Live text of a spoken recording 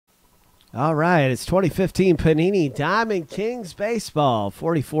All right, it's 2015 Panini Diamond Kings Baseball,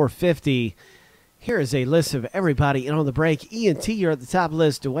 4450. Here is a list of everybody in on the break. Ian T, you're at the top of the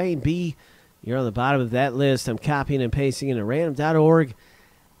list. Dwayne B, you're on the bottom of that list. I'm copying and pasting into random.org.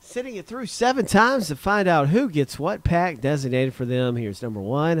 Sitting it through 7 times to find out who gets what pack designated for them. Here's number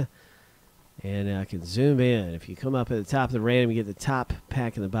 1. And I can zoom in. If you come up at the top of the random, you get the top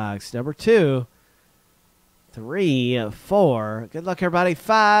pack in the box. Number 2. 3, 4. Good luck, everybody.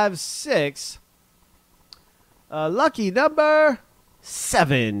 5, 6. Lucky number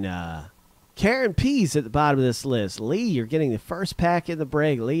 7. Karen P's at the bottom of this list. Lee, you're getting the first pack in the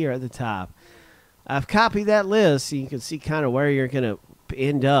break. Lee, you're at the top. I've copied that list so you can see kind of where you're going to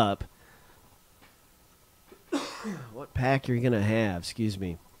end up. What pack you're going to have. Excuse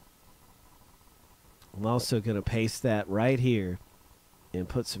me. I'm also going to paste that right here and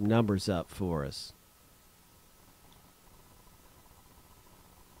put some numbers up for us.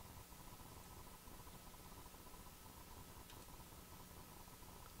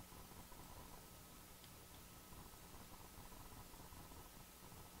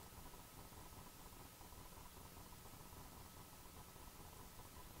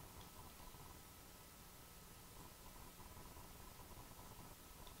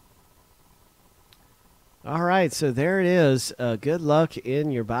 All right, so there it is. Good luck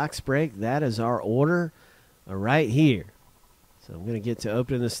in your box break. That is our order right here. So I'm going to get to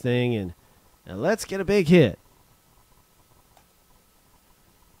opening this thing, and let's get a big hit.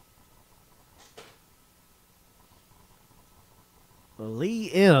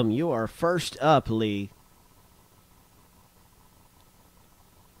 Lee M., you are first up, Lee.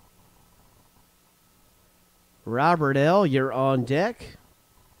 Robert L., you're on deck.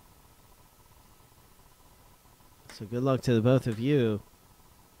 So good luck to the both of you.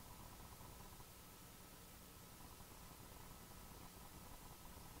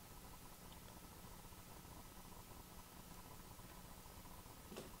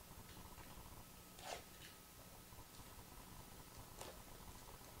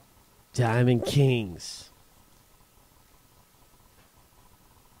 Diamond Kings.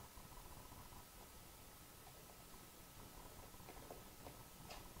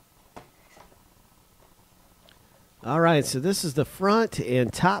 All right, so this is the front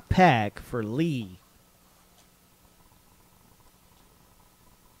and top pack for Lee.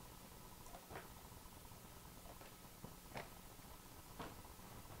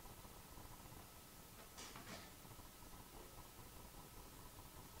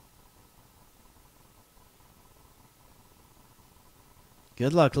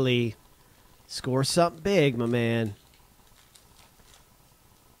 Good luck, Lee. Score something big, my man.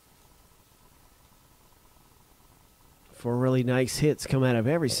 Four really nice hits come out of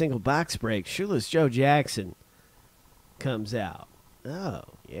every single box break. Shoeless Joe Jackson comes out. Oh,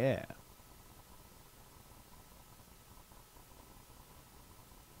 yeah.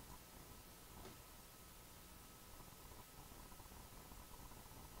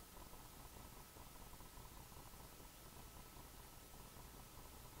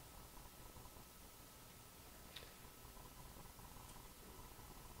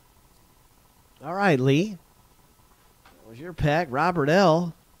 All right, Lee. That was your pack. Robert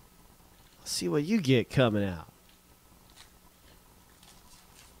L. Let's see what you get coming out.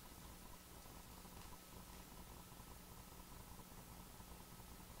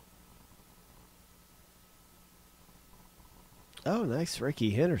 Oh, nice Ricky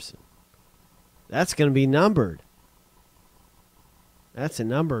Henderson. That's going to be numbered. That's a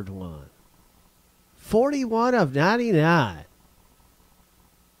numbered one. 41 of 99.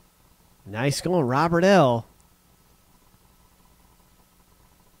 Nice going, Robert L.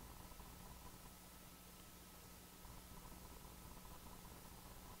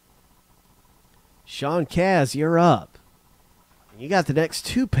 Sean Kaz, you're up. You got the next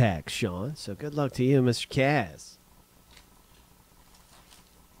 2 packs, Sean. So good luck to you, Mr. Kaz.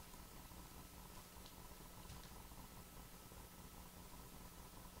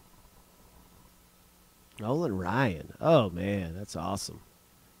 Nolan Ryan. Oh, man, that's awesome.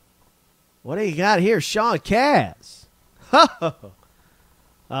 What do you got here? Sean Kaz.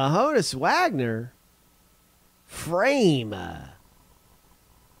 Honus Wagner. Frame.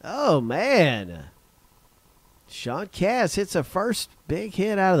 Oh, man. Sean Kaz hits a first big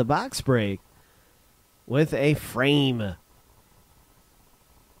hit out of the box break with a frame.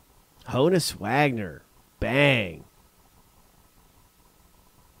 Honus Wagner. Bang.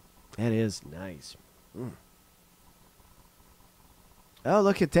 That is nice. Oh,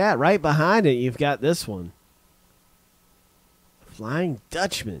 look at that. Right behind it, you've got this one. Flying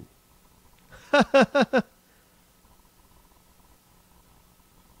Dutchman.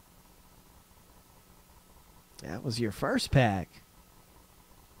 That was your first pack.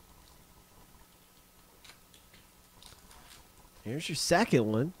 Here's your second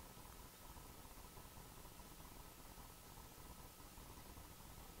one.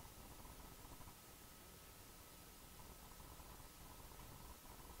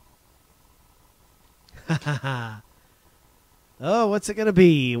 Oh, what's it going to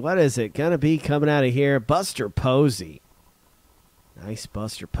be? What is it going to be coming out of here? Buster Posey. Nice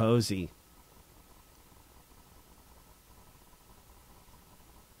Buster Posey.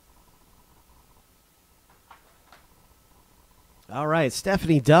 All right,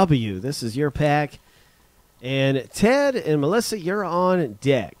 Stephanie W., this is your pack. And Ted and Melissa, you're on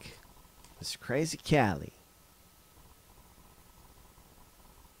deck. This is Crazy Callie.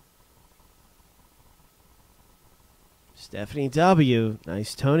 Stephanie W.,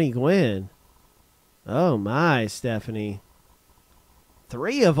 nice Tony Gwynn. Oh my, Stephanie.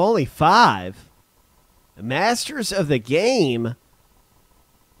 3 of only 5. Masters of the Game.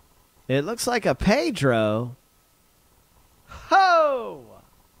 It looks like a Pedro. Ho!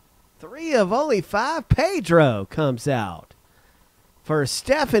 3 of only 5. Pedro comes out for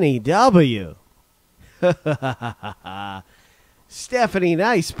Stephanie W. Stephanie,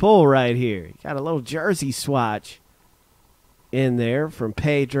 nice pull right here. You got a little jersey swatch in there from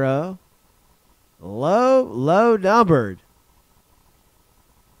Pedro. Low numbered.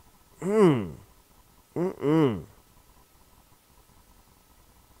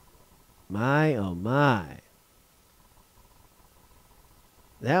 My, oh my.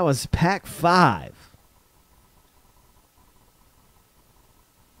 That was pack 5.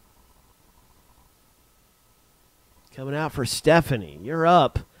 Coming out for Stephanie. You're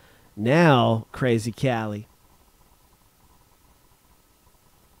up now, Crazy Callie.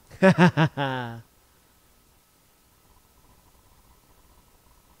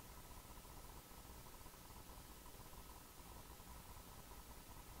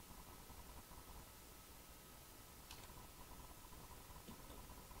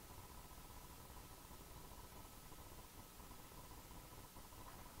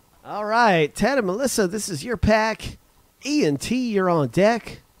 All right, Ted and Melissa, this is your pack. Ian T., you're on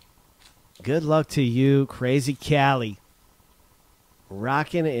deck. Good luck to you, Crazy Callie.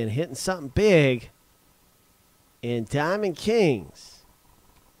 Rocking and hitting something big in Diamond Kings.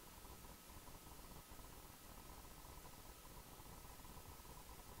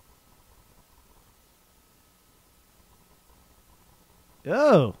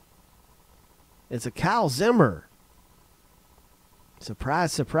 Oh, it's a Kyle Zimmer.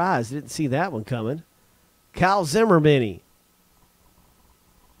 Surprise, surprise. Didn't see that one coming. Kyle Zimmer mini.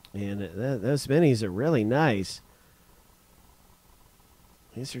 And those minis are really nice.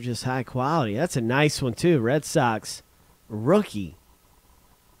 These are just high quality. That's a nice one, too. Red Sox rookie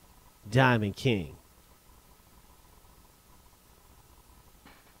Diamond King.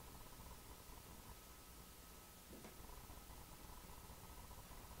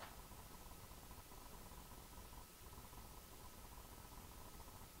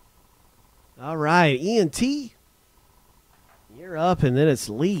 All right, Ian T., you're up, and then it's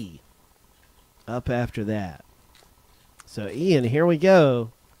Lee up after that. So, Ian, here we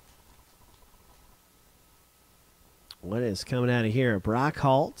go. What is coming out of here? Brock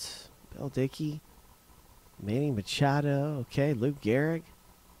Holt, Bill Dickey, Manny Machado, okay, Luke Gehrig.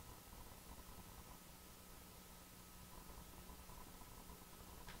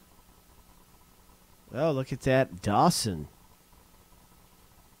 Oh, look at that, Dawson.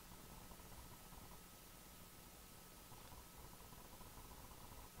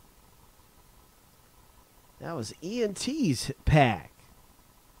 That was Ian T's pack.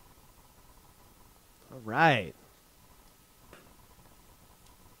 All right.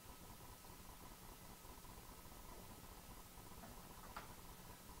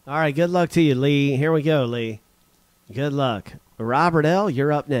 All right, good luck to you, Lee. Here we go, Lee. Good luck. Robert L.,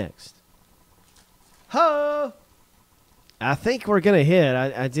 you're up next. Ho! I think we're going to hit.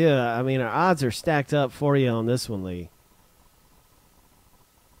 I do. I mean, our odds are stacked up for you on this one, Lee.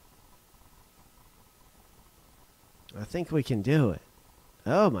 I think we can do it.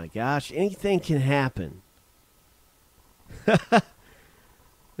 Oh, my gosh. Anything can happen.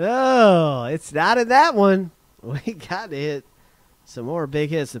 Oh, it's not in that one. We got to hit some more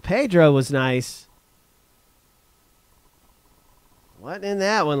big hits. The Pedro was nice. Wasn't in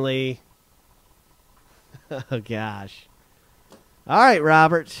that one, Lee. Oh, gosh. All right,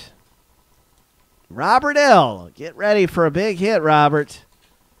 Robert. Robert L., get ready for a big hit, Robert.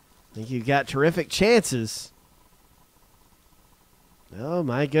 I think you've got terrific chances. Oh,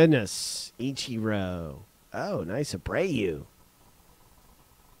 my goodness. Ichiro. Oh, nice Abreu.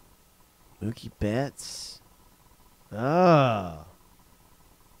 Mookie Betts. Oh.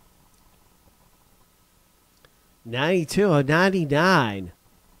 92 of 99.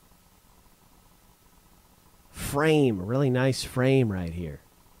 Frame. Really nice frame right here.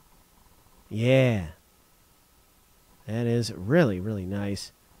 Yeah. That is really, really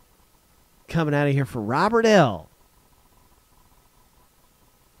nice. Coming out of here for Robert L.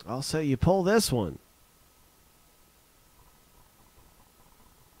 Also, you pull this one.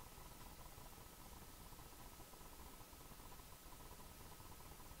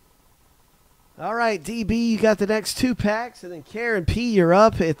 All right, DB, you got the next 2 packs. And then Karen P., you're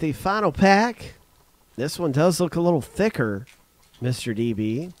up at the final pack. This one does look a little thicker, Mr.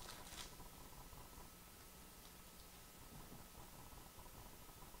 DB.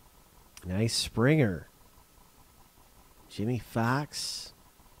 Nice Springer. Jimmy Fox.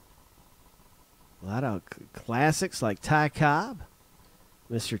 A lot of classics like Ty Cobb.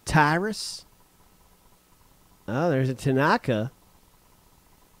 Mr. Tyrus. Oh, there's a Tanaka.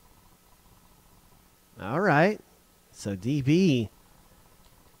 All right. So, DB,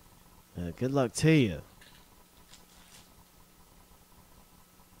 good luck to you.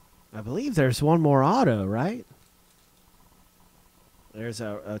 I believe there's one more auto, right? There's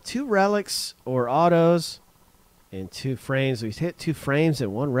a 2 relics or autos and 2 frames. We hit 2 frames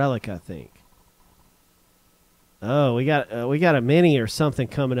and 1 relic, I think. Oh, we got a mini or something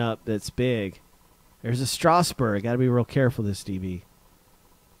coming up that's big. There's a Strasburg. Got to be real careful this DB.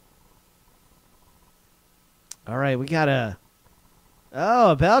 All right, we got a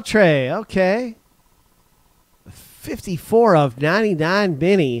Beltre. Okay. 54 of 99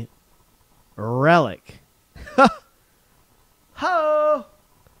 mini relic. Ho!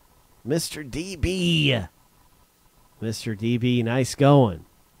 Mr. DB. Mr. DB, nice going.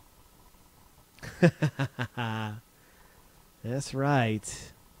 That's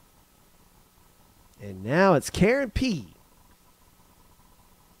right. And now it's Karen P.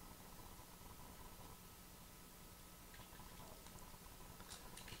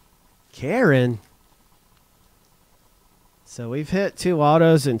 Karen. So we've hit 2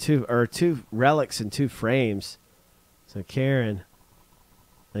 autos and 2 relics and 2 frames. So Karen,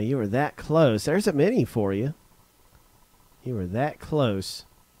 now you were that close. There's a mini for you. You were that close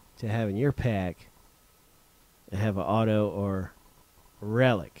to having your pack have an auto or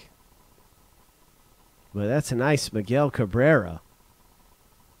relic. But that's a nice Miguel Cabrera.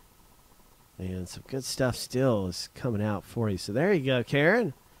 And some good stuff still is coming out for you. So there you go,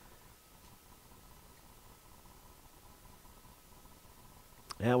 Karen.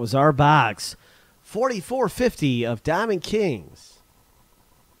 That was our box. 44.50 of Diamond Kings.